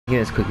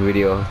Making this quick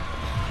video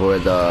for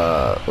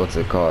the what's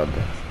it called?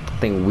 I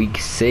think week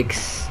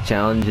 6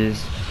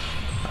 challenges.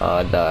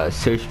 The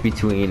search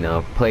between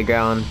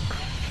playground,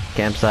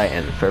 campsite,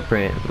 and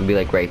footprint would be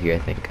like right here. I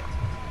think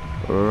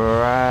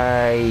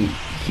right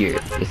here.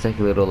 It's like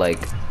a little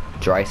like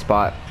dry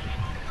spot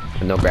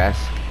with no grass.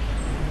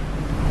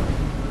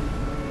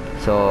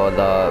 So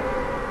the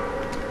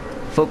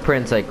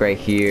footprint's like right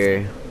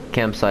here.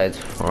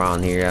 Campsite's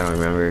around here. I don't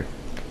remember,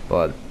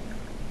 but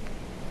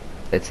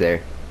it's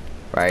there.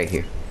 Right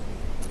here.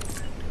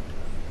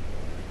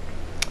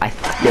 I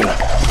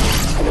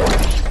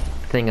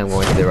think I'm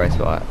going to the right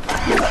spot.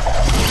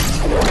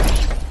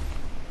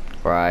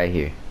 Right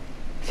here.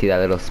 See that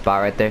little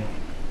spot right there?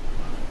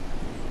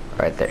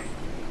 Right there.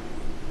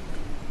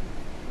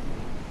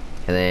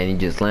 And then you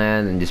just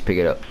land and just pick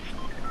it up.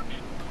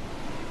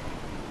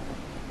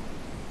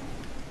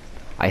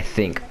 I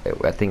think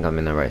I'm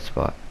in the right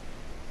spot.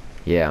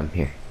 Yeah, I'm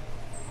here.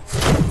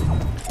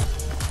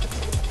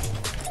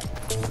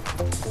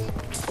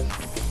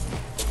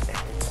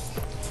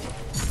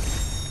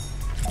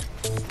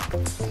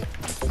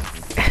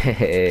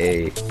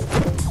 Hey.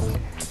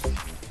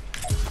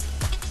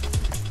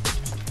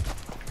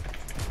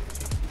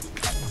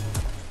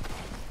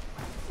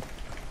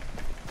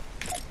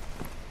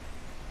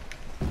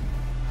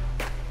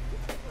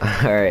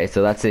 Alright,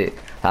 so that's it.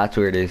 That's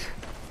where it is.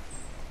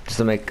 Just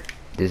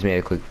made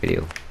a quick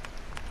video.